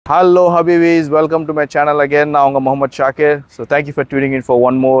Hello Habibis, welcome to my channel again. I'm Mohammed Shakir. So thank you for tuning in for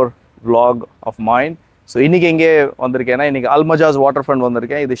one more vlog of mine. So இன்னைக்கு எங்கே வந்திருக்கேன்னா இன்னைக்கு Al Majaz waterfront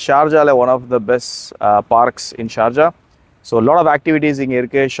வந்திருக்கேன். இது ஷார்ஜால one of the best parks in Sharjah. So a lot of activities இங்க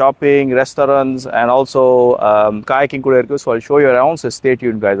இருக்கு, shopping, restaurants and also kayaking கூட இருக்கு. So I'll show you around. So stay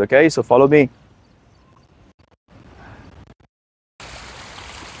tuned guys, okay? So follow me.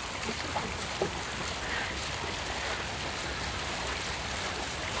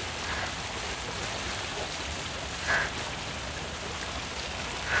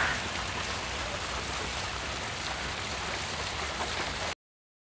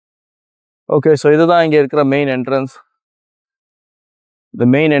 Okay, so இதுதான் இங்க இருக்கிற main entrance. The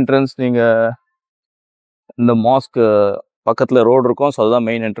main entrance நீங்க இந்த mosque பக்கத்துல ரோட் இருக்கும். So அதுதான்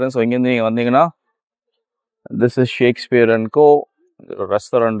main entrance. So இங்க இருந்து நீங்க வந்தீங்கன்னா this is Shakespeare and Co.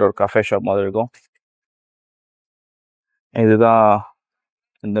 restaurant or cafe shop மாதிரி இருக்கும். இதுதான்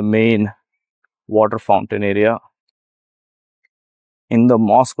இந்த main water fountain area. இந்த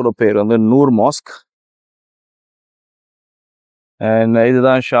mosque பேர் வந்து நூர் mosque. And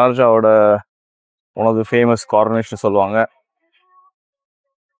இதுதான் ஷார்ஜாவோட one of the famous coronation சொல்லுவாங்க.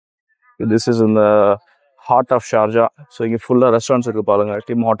 This is in the heart of Sharjah. So இங்க full restaurants இருக்கு பாருங்க.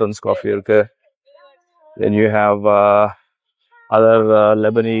 Tim Hortons coffee இருக்கு. Then you have other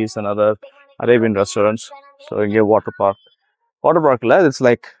Lebanese and other Arabian restaurants. So இங்க water park. Water park இல்ல, it's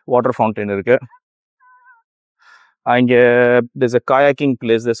like water fountain இருக்கு. இங்க there's a kayaking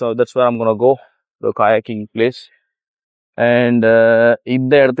place. So that's where I'm gonna go. The kayaking place. And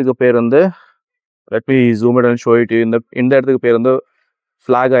இந்த இடத்துக்கு பேர் வந்து let me zoom it and show it to you. இந்த இடத்துக்கு பேர் வந்து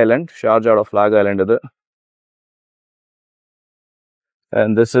Flag Island, Sharjah Flag Island இது.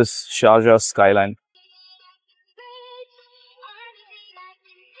 And this is Sharjah skyline.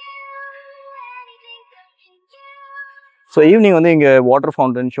 So evening வந்து இங்க water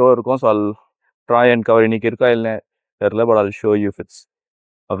fountain show இருக்கும். So I'll try and cover இன்னைக்கு இருக்கா இல்ல தெரியல, but I'll show you if it's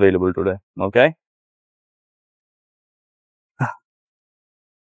available today. Okay?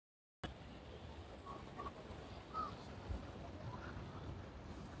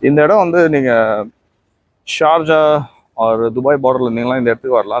 இந்த இடம் வந்து நீங்க ஷார்ஜா ஆர் துபாய் பார்டர்ல இருந்தீங்களா இந்த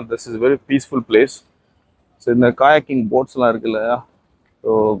இடத்துக்கு வரலாம். This is a very peaceful place. So இந்த காயாக்கிங் போட்ஸ்லாம் இருக்கு இல்லையா, ஸோ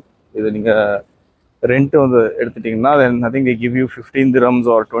இது நீங்கள் ரெண்ட் வந்து எடுத்துட்டிங்கன்னா தென் I think they give you 15 dirhams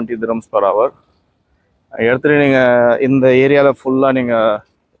or 20 dirhams per hour. எடுத்துகிட்டு நீங்கள் இந்த ஏரியாவில் ஃபுல்லாக நீங்கள்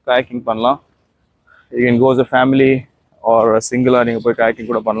காயாக்கிங் பண்ணலாம். you can go as a family or சிங்கிளாக நீங்கள் போய்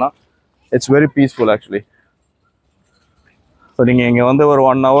காயாக்கிங் கூட பண்ணலாம். It's very peaceful actually. So நீங்கள் இங்கே வந்து ஒரு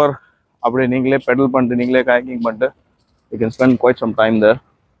 1 hour அப்படியே நீங்களே பெடல் பண்ணிட்டு நீங்களே காயாக்கிங் பண்ணிட்டு you can spend quite some time there.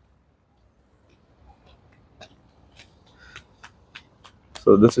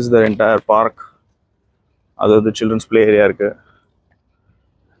 So this is the entire park. Other children's play area irukku.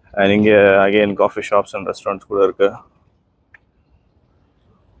 And inge again coffee shops and restaurants kuda irukku.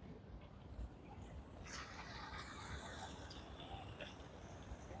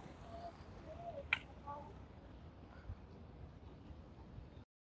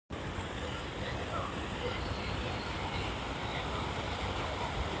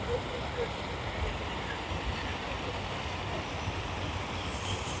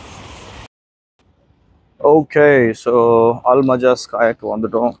 Okay, so Al Majaz kayak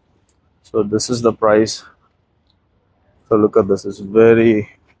vandom. So this is the price. So look at this, it's very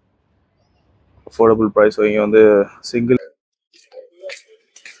affordable price. So you on the single,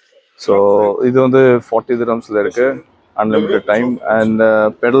 so இது வந்து 40 dirhams ல இருக்கு, unlimited time. And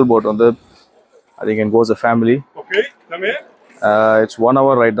pedal boat on the I think can go as a family. Okay, come here. It's 1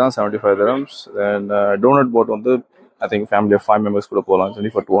 hour ride down, 75 dirhams. And donut boat on the I think family of 5 members kuda polam,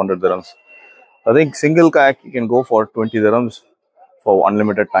 only for 200 dirhams. I think single kayak you can go for 20 dirhams for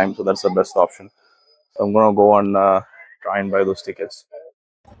unlimited time, so that's the best option. So I'm gonna go and try and buy those tickets.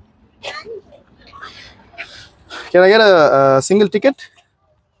 Can I get a single ticket?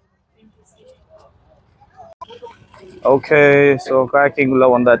 Okay, so kayaking la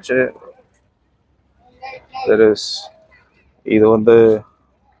vandachu. There is idu vandu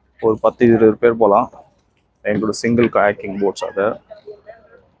or 10-20 பேர் போலாம். And single kayaking boats are there.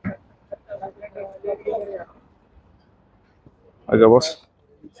 Okay, boss.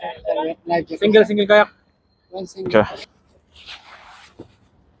 Single kayak. One single. Okay.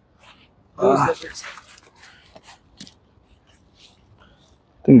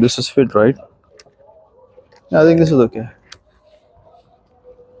 I think this is fit, right? Yeah, I think this is okay.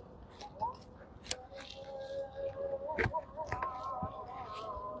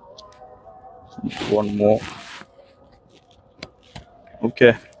 One more.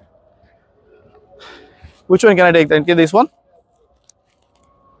 Okay. Which one can I take? Can I get this one?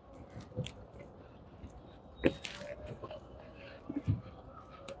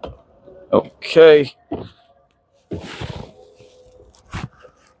 Okay.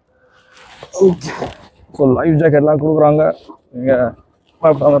 Okay. So life jacket எல்லாம் கொடுக்குறாங்க. நீங்க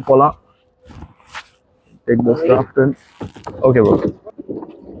பார்க்காம போலாம். Take the strapped in. Okay, bro.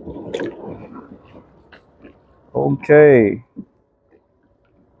 Okay.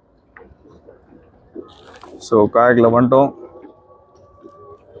 So kayakல வந்துட்டோம்.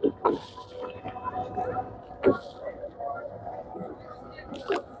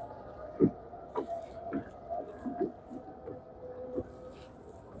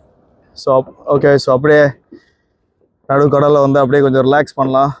 So okay, so அப்படியே நடு கடல்ல வந்து அப்படியே கொஞ்சம் ரிலாக்ஸ்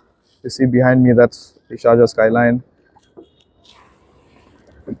பண்ணலாம். You see behind me, that's the Sharjah skyline.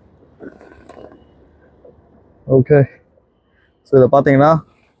 Okay. So இத பாத்தீங்கன்னா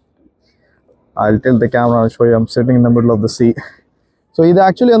I'll tilt the camera and show you I'm sitting in the middle of the sea. So இது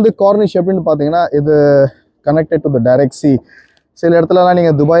actually வந்து Cornish எப்படின்னு பாத்தீங்கன்னா இது connected to the direct sea. சில இடத்துலலாம்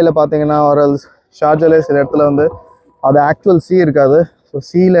நீங்க துபாயில பாத்தீங்கன்னா or else ஷார்ஜால சில இடத்துல வந்து அது ஆக்சுவல் sea இருக்காது. ஸோ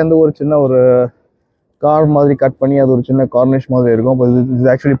சீல இருந்து ஒரு சின்ன ஒரு கார் மாதிரி கட் பண்ணி அது ஒரு சின்ன கார்னிஷ் மாதிரி இருக்கும். பட் இது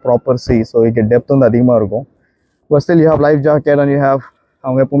ஆக்சுவலி ப்ராப்பர் சி. ஸோ இங்கே டெப்த் வந்து அதிகமாக இருக்கும். But still you have life jacket and you have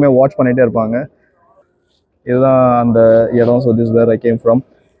அவங்க எப்பவுமே வாட்ச் பண்ணிகிட்டே இருப்பாங்க. இதுதான் அந்த இடம். So this where I came from.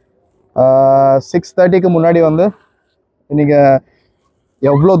 6:30க்கு முன்னாடி வந்து நீங்கள்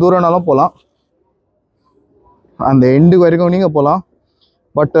எவ்வளோ தூரம்னாலும் போகலாம். அந்த எண்டுக்கு வரைக்கும் நீங்கள் போகலாம்.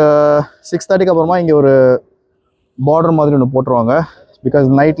 பட் 6:30க்கு அப்புறமா இங்கே ஒரு பார்டர் மாதிரி ஒன்று போட்டுருவாங்க. பிகாஸ்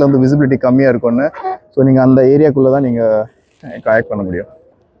நைட்டில் வந்து விசிபிலிட்டி கம்மியாக இருக்கும்னு. ஸோ நீங்கள் அந்த ஏரியாக்குள்ளே தான் நீங்கள் காயக் பண்ண முடியும்.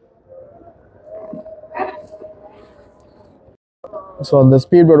 ஸோ அந்த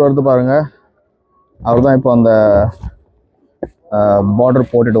ஸ்பீட் போட் வருது பாருங்கள். அவர் தான் இப்போ அந்த பார்டர்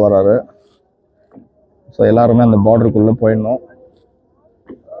போட்டுட்டு வர்றாரு. ஸோ எல்லாருமே அந்த பார்டருக்குள்ளே போயிடணும்.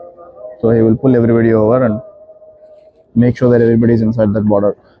 So he will pull everybody over and make sure that everybody is inside that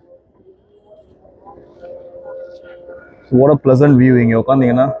border. what a pleasant view. இங்கே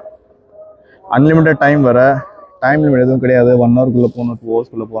உட்காந்திங்கன்னா அன்லிமிட்டட் டைம் வர டைம் லிமிட் எதுவும் கிடையாது. 1 ஹவருக்குள்ளே போகணும், 2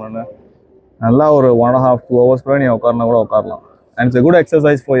 ஹவர்ஸ்க்குள்ளே போகணுன்னு நல்லா ஒரு 1.5 2 ஹவர்ஸ் கூட நீங்கள் உட்காரனா கூட உட்காரலாம். And it's a good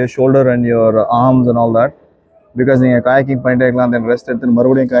exercise for your shoulder and your arms and all that. Because நீங்கள் kayaking பண்ணிட்டே இருக்கலாம். தென் ரெஸ்ட் எடுத்துட்டு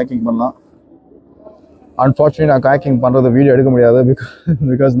மறுபடியும் kayaking பண்ணலாம். அன்ஃபார்ச்சுனேட்லி நான் kayaking பண்ணுறது வீடியோ எடுக்க முடியாது.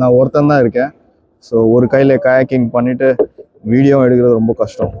 பிகாஸ் நான் ஒருத்தன் தான் இருக்கேன். ஸோ ஒரு கையில் kayaking பண்ணிவிட்டு வீடியோ எடுக்கிறது ரொம்ப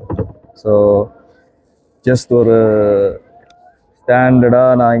கஷ்டம். ஸோ ஜஸ்ட் ஒரு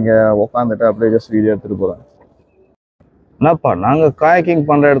ஸ்டாண்டர்டாக நான் இங்கே உக்காந்துட்டு அப்படியே ஜஸ்ட் வீடியோ எடுத்துகிட்டு போகிறேன். என்னப்பா நாங்கள் kayaking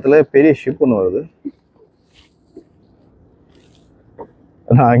பண்ணுற இடத்துல பெரிய ஷிப் ஒன்று வருது.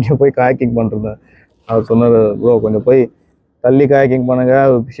 நான் அங்கே போய் kayaking பண்ணிருந்தேன். அவர் சொன்னார், ப்ரோ கொஞ்சம் போய் தள்ளி kayaking பண்ணுங்க,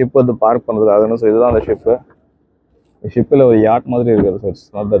 ஷிப் வந்து பார்க் பண்ணுறது அதுன்னு. ஸோ இதுதான் அந்த ஷிப்பு. ஷிப்பில் ஒரு யாட் மாதிரி இருக்குது. So it's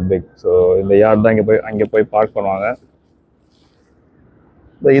not that big. So இந்த யாட் தான் அங்கே போய் பார்க் பண்ணுவாங்க.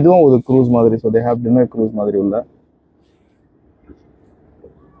 இதுவும் ஒரு க்ரூஸ் மாதிரி. So they have dinner cruise மாதிரி உள்ள.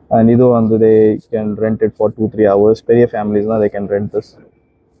 அண்ட் இதுவும் வந்து they can rent it for 2-3 hours. பெரிய ஃபேமிலிஸ் தான் தே கேன் ரெண்ட் திஸ்.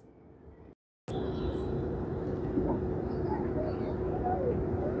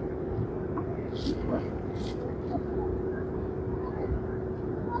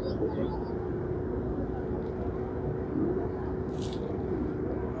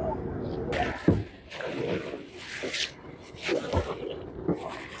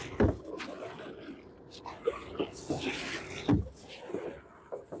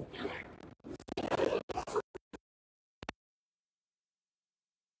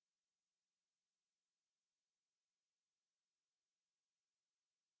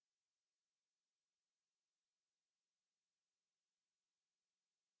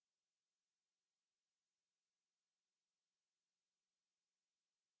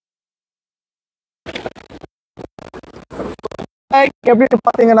 எப்படின்னு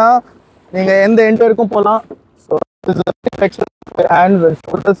பார்த்தீங்கன்னா நீங்கள் எந்த எண்ட் வரைக்கும் போகலாம். ஸோ ஹேண்ட்ஸ் அண்ட்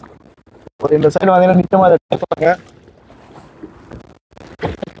ஷோல்டர்ஸ் இந்த சைடு வந்தீங்கன்னா நிச்சயமாக அதை பார்ப்பாங்க.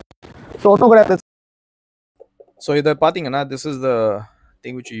 ஸோ ஒன்றும் கிடையாது. ஸோ இதை பார்த்தீங்கன்னா this is the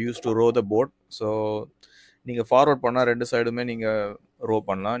thing which you use to rho the boat. So நீங்கள் ஃபார்வர்ட் பண்ணால் 2 சைடுமே நீங்கள் ரோ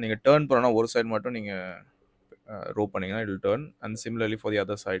பண்ணலாம். நீங்கள் டேர்ன் பண்ணால் ஒரு சைடு மட்டும் நீங்கள் ரோ பண்ணிங்கன்னா it will turn. And similarly for the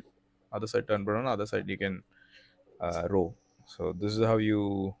other side turn பண்ணால் other side you can row. So this is how you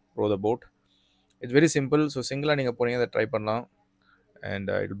row the boat. It's very simple. So single நீங்க போனீங்க அதை try பண்ணலாம். And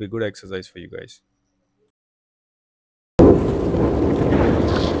it will be good exercise for you guys.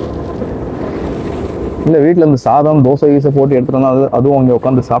 இந்த வீட்டில் இருந்து சாதம் தோசை ஈஸை போட்டு எடுத்துட்டோம்னா அதுவும் அங்கே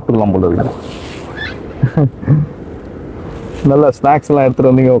உட்காந்து சாப்பிட்டுக்கலாம் போல இருக்கு. நல்ல ஸ்நாக்ஸ்லாம்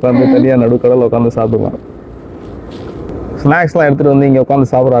எடுத்துகிட்டு வந்து இங்கே உட்காந்து தனியாக நடுக்கடலில் உட்காந்து சாப்பிடுக்கலாம். ஸ்நாக்ஸ்லாம் எடுத்துகிட்டு வந்து இங்கே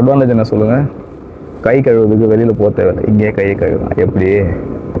உட்காந்து சாப்பிட்ற அட்வான்டேஜ் என்ன சொல்லுங்கள்? கை கழுவுறதுக்கு வெளியில் போக தேவையில்லை, இங்கேயே கையை கழுவலாம். எப்படி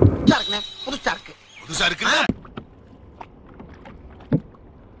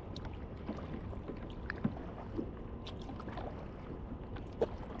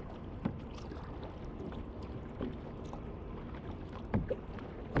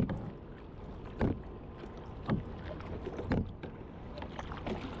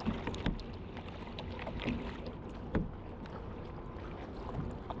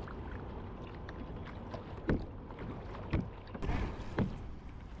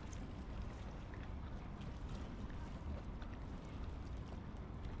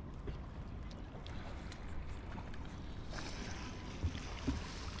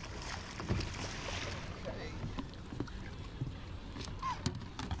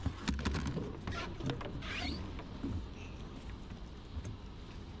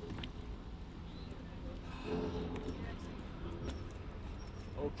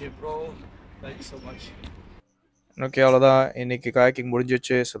Okay, bro. Thanks so much. Okay, அவ்வளோதான் இன்னைக்கு kayaking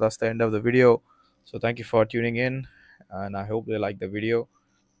முடிஞ்சிச்சு. So that's the end of the video. So thank you for tuning in, and I hope they like the video.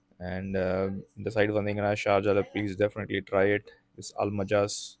 And இந்த சைடு வந்தீங்கன்னா ஷார்ஜாவில் please definitely try it. This Al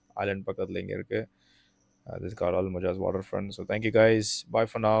மஜாஸ் Island பக்கத்தில் இங்கே இருக்குது. This is called Al Majaz Waterfront. So thank you guys. Bye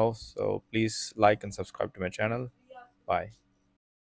for now. So please like and subscribe to my channel. Bye.